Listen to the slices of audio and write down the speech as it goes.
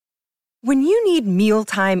When you need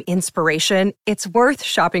mealtime inspiration, it's worth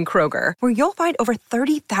shopping Kroger, where you'll find over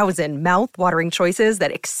 30,000 mouth-watering choices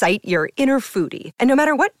that excite your inner foodie. And no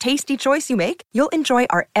matter what tasty choice you make, you'll enjoy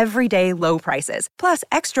our everyday low prices, plus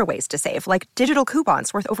extra ways to save, like digital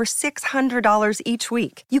coupons worth over $600 each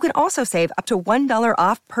week. You can also save up to $1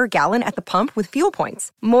 off per gallon at the pump with fuel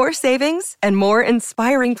points. More savings and more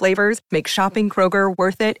inspiring flavors make shopping Kroger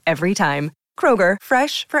worth it every time. Kroger,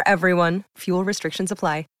 fresh for everyone. Fuel restrictions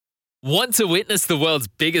apply. Want to witness the world's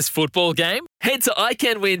biggest football game? Head to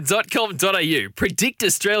iCanWin.com.au, predict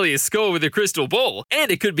Australia's score with a crystal ball, and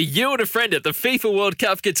it could be you and a friend at the FIFA World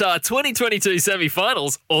Cup Qatar 2022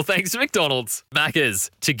 semi-finals, all thanks to McDonald's. Maccas,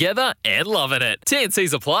 together and loving it.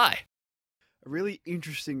 TNCs apply. A really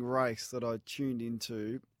interesting race that I tuned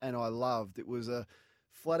into and I loved. It was a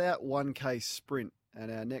flat-out 1K sprint. And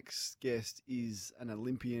our next guest is an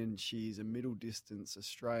Olympian. She's a middle-distance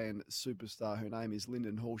Australian superstar. Her name is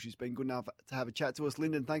Lyndon Hall. She's been good enough to have a chat to us.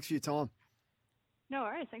 Lyndon, thanks for your time. No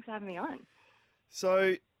worries. Thanks for having me on.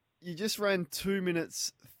 So you just ran 2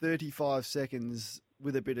 minutes, 35 seconds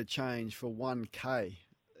with a bit of change for 1K.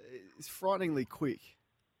 It's frighteningly quick.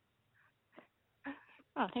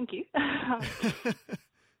 Oh, thank you.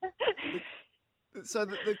 So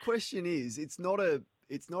the question is, it's not a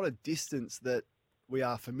distance that we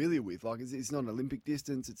are familiar with. Like it's not an Olympic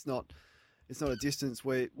distance. It's not a distance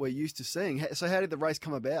we're used to seeing. So how did the race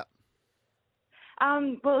come about?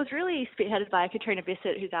 Well, it was really spearheaded by Katrina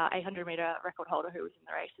Bissett, who's our 800-metre record holder, who was in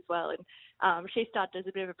the race as well. And she started as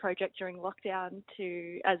a bit of a project during lockdown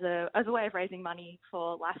as a way of raising money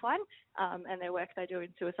for Lifeline and their work they do in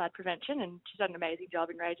suicide prevention. And she's done an amazing job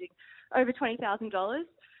in raising over $20,000.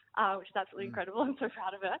 Which is absolutely incredible. I'm so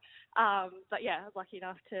proud of her. But yeah, I was lucky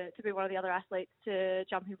enough to be one of the other athletes to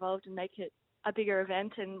jump involved and make it a bigger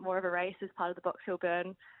event and more of a race as part of the Box Hill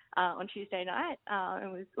Burn on Tuesday night.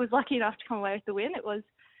 And was lucky enough to come away with the win. It was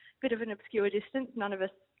a bit of an obscure distance. None of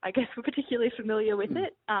us, I guess, were particularly familiar with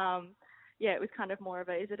it. Yeah, it was kind of more of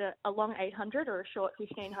is it a long 800 or a short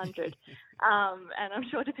 1500? And I'm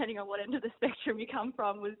sure depending on what end of the spectrum you come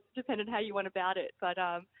from was dependent how you went about it. But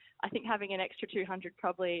I think having an extra 200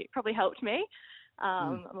 probably helped me.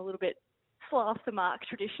 I'm a little bit slow off the mark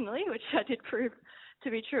traditionally, which I did prove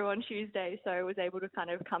to be true on Tuesday. So I was able to kind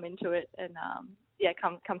of come into it and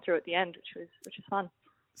come through at the end, which was fun.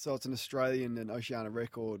 So it's an Australian and Oceania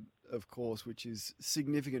record, of course, which is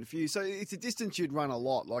significant for you. So it's a distance you'd run a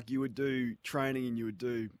lot. Like you would do training and you would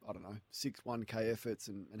do, 6 1K efforts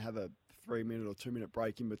and have a 3-minute or 2-minute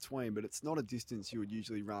break in between. But it's not a distance you would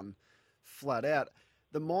usually run flat out.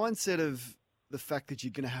 The mindset of the fact that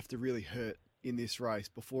you're going to have to really hurt in this race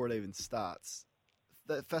before it even starts,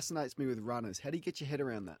 that fascinates me with runners. How do you get your head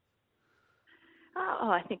around that?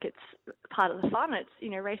 I think it's part of the fun. It's,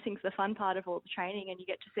 racing's the fun part of all the training and you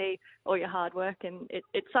get to see all your hard work and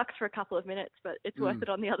it sucks for a couple of minutes, but it's worth it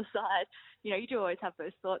on the other side. You do always have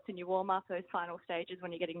those thoughts in your warm-up, those final stages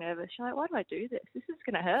when you're getting nervous. You're like, why do I do this? This is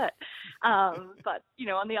going to hurt. But,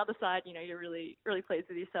 on the other side, you're really, really pleased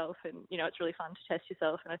with yourself and, it's really fun to test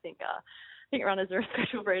yourself. And I think runners are a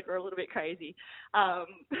special breed. We're a little bit crazy.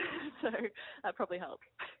 So that probably helps.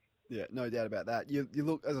 Yeah, no doubt about that. You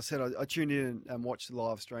look, as I said, I tuned in and watched the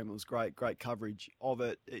live stream. It was great coverage of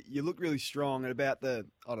it. You look really strong at about the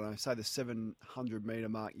 700 metre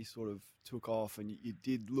mark. You sort of took off and you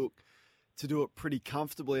did look to do it pretty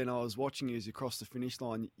comfortably. And I was watching you as you crossed the finish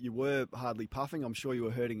line. You were hardly puffing. I'm sure you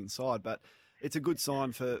were hurting inside, but it's a good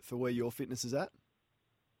sign for where your fitness is at.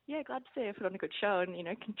 Yeah, glad to see I put on a good show and,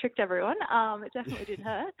 tricked everyone. It definitely did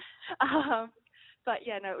hurt. But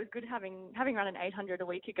yeah, no, it was good having run an 800 a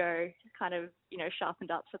week ago, kind of,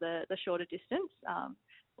 sharpened up for the shorter distance.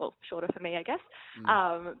 Well, shorter for me, I guess.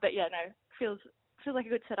 But yeah, no, feels like a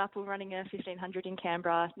good setup. We're running a 1500 in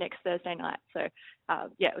Canberra next Thursday night. So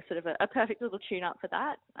yeah, it was sort of a perfect little tune up for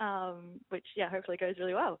that, which yeah, hopefully goes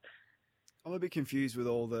really well. I'm a bit confused with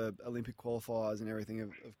all the Olympic qualifiers and everything,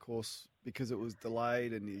 of course, because it was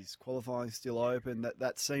delayed and is qualifying still open.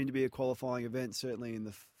 That seemed to be a qualifying event, certainly in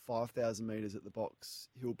the 5,000 metres at the Box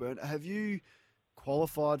Hill Burn. Have you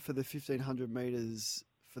qualified for the 1,500 metres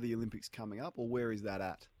for the Olympics coming up, or where is that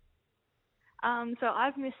at? So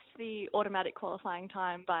I've missed the automatic qualifying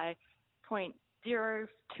time by 0.02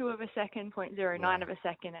 of a second, 0.09 of a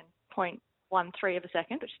second, and 0.13 of a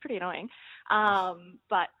second, which is pretty annoying.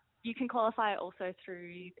 But you can qualify also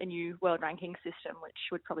through a new world ranking system, which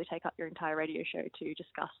would probably take up your entire radio show to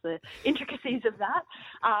discuss the intricacies of that.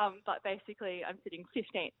 But basically, I'm sitting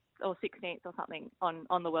 15th or 16th or something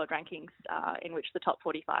on the world rankings, in which the top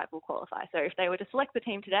 45 will qualify. So if they were to select the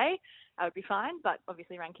team today, I would be fine. But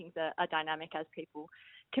obviously, rankings are dynamic as people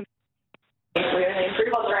compete. we're going to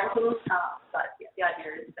improve on the rankings, but yeah, the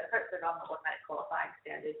idea is to hopefully run the automatic qualifying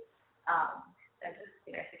standard and just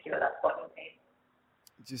secure that spot in the team.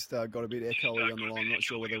 Just got a bit echoey on the line. I'm not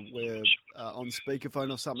sure whether we're on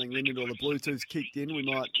speakerphone or something, Lyndon, or the Bluetooth's kicked in. We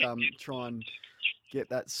might try and get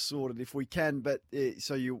that sorted if we can. But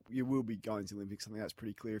so you will be going to the Olympics. I think that's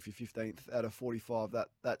pretty clear. If you're 15th out of 45,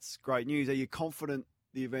 that's great news. Are you confident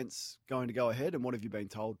the event's going to go ahead? And what have you been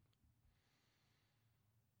told?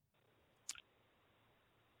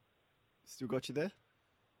 Still got you there?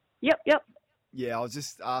 Yep. Yeah, I was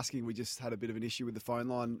just asking. We just had a bit of an issue with the phone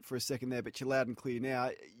line for a second there, but you're loud and clear now.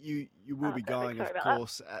 You will be going, of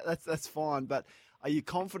course. That's fine. But are you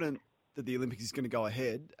confident that the Olympics is going to go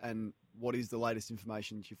ahead? And what is the latest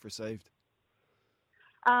information that you've received?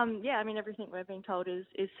 Yeah, I mean, everything we're being told is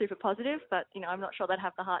super positive, but I'm not sure they'd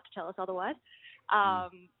have the heart to tell us otherwise.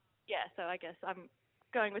 Yeah, so I guess I'm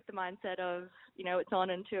going with the mindset of it's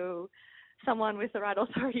on until someone with the right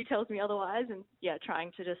authority tells me otherwise, and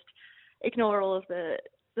trying to just ignore all of the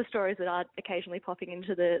stories that are occasionally popping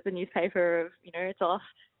into the newspaper of, it's off,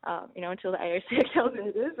 until the AOC tells me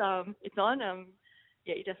it is, it's on.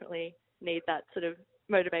 You definitely need that sort of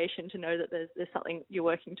motivation to know that there's something you're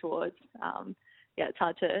working towards. It's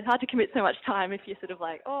hard to commit so much time if you're sort of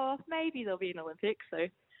like, oh, maybe there'll be an Olympics. So,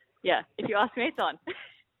 if you ask me, it's on.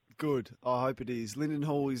 Good. I hope it is. Lyndon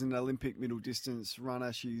Hall is an Olympic middle distance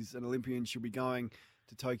runner. She's an Olympian. She'll be going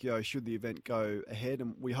to Tokyo should the event go ahead,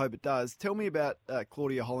 and we hope it does. Tell me about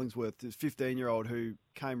Claudia Hollingsworth, the 15-year-old who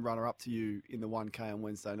came runner-up to you in the 1K on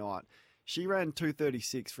Wednesday night. She ran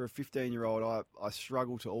 2:36 for a 15-year-old. I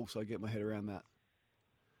struggle to also get my head around that.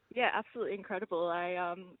 Yeah, absolutely incredible.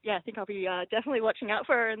 I think I'll be definitely watching out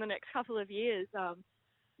for her in the next couple of years. I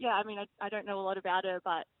mean, I don't know a lot about her,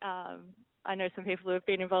 but I know some people who have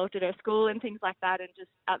been involved at her school and things like that, and just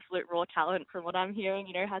absolute raw talent from what I'm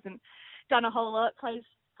hearing. Hasn't done a whole lot, plays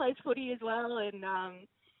footy as well, and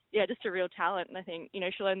just a real talent. And I think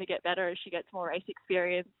she'll only get better as she gets more race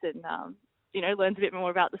experience and learns a bit more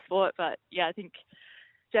about the sport. But I think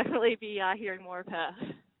definitely be hearing more of her.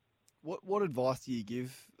 What advice do you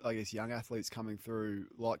give, I guess, young athletes coming through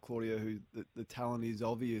like Claudia, who the talent is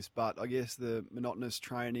obvious, but I guess the monotonous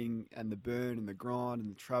training and the burn and the grind and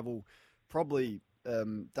the travel probably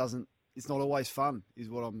it's not always fun, is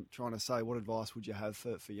what I'm trying to say. What advice would you have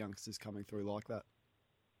for youngsters coming through like that?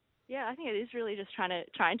 Yeah, I think it is really just trying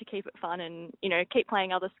to keep it fun and, keep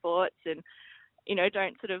playing other sports and,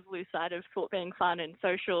 don't sort of lose sight of sport being fun and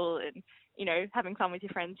social and, having fun with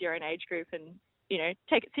your friends your own age group and,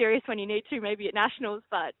 take it serious when you need to, maybe at nationals,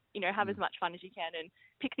 but, have as much fun as you can and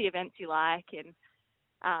pick the events you like and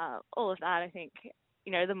all of that. I think,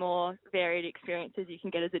 the more varied experiences you can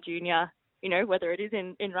get as a junior, whether it is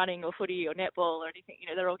in running or footy or netball or anything,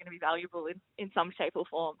 they're all going to be valuable in some shape or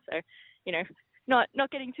form. So,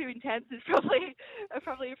 not getting too intense is probably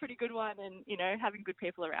a pretty good one, and, having good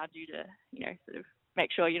people around you to, sort of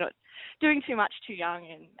make sure you're not doing too much too young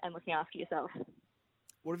and looking after yourself.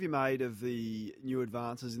 What have you made of the new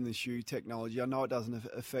advances in the shoe technology? I know it doesn't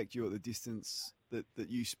affect you at the distance that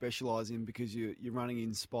you specialise in because you're running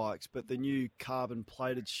in spikes, but the new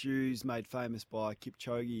carbon-plated shoes made famous by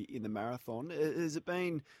Kipchoge in the marathon, has it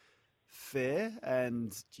been fair?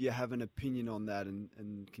 And do you have an opinion on that?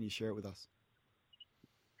 And can you share it with us?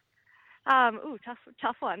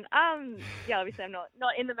 Tough one. Obviously I'm not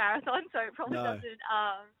in the marathon, so it probably doesn't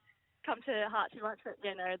come to heart too much. But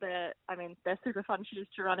they're super fun shoes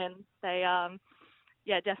to run in. They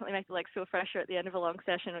definitely make the legs feel fresher at the end of a long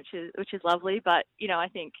session, which is lovely. But I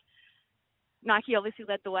think Nike obviously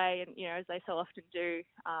led the way, and as they so often do.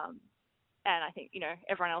 And I think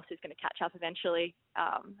everyone else is going to catch up eventually.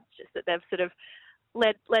 It's just that they've sort of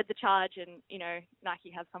led the charge, and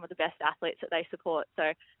Nike have some of the best athletes that they support,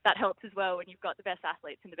 so that helps as well. When you've got the best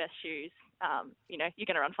athletes and the best shoes, you're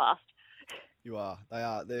going to run fast. You are. They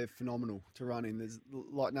are. They're phenomenal to run in. There's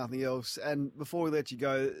like nothing else. And before we let you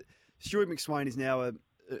go, Stuart McSweyn is now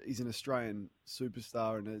he's an Australian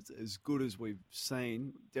superstar, and as good as we've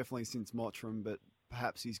seen, definitely since Mottram, but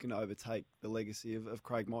perhaps he's going to overtake the legacy of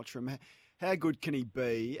Craig Mottram. How good can he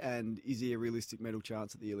be, and is he a realistic medal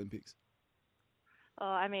chance at the Olympics? Oh,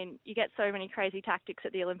 I mean, you get so many crazy tactics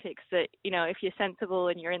at the Olympics that, if you're sensible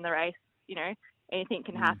and you're in the race, anything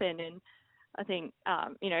can happen. And I think,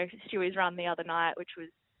 Stewie's run the other night, which was,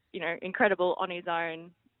 incredible on his own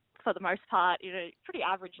for the most part. Pretty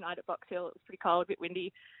average night at Box Hill. It was pretty cold, a bit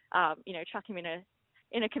windy. Chuck him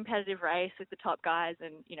in a competitive race with the top guys,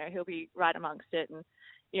 and, he'll be right amongst it. And,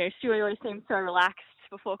 Stewie always seems so relaxed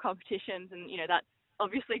before competitions, and, that's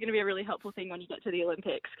obviously going to be a really helpful thing when you get to the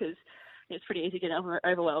Olympics because, it's pretty easy to get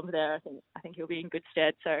overwhelmed there. I think he'll be in good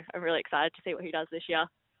stead. So I'm really excited to see what he does this year.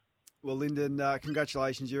 Well, Lyndon,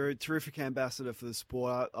 congratulations. You're a terrific ambassador for the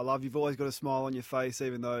sport. I love you've always got a smile on your face,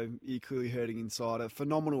 even though you're clearly hurting inside. A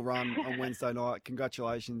phenomenal run on Wednesday night.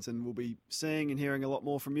 Congratulations, and we'll be seeing and hearing a lot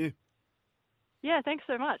more from you. Yeah, thanks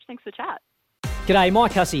so much. Thanks for the chat. G'day,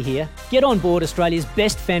 Mike Hussey here. Get on board Australia's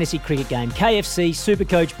best fantasy cricket game, KFC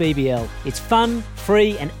Supercoach BBL. It's fun,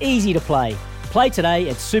 free and easy to play. Play today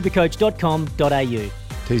at supercoach.com.au.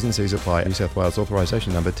 T's and C's apply. New South Wales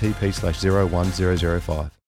authorisation number TP/01005.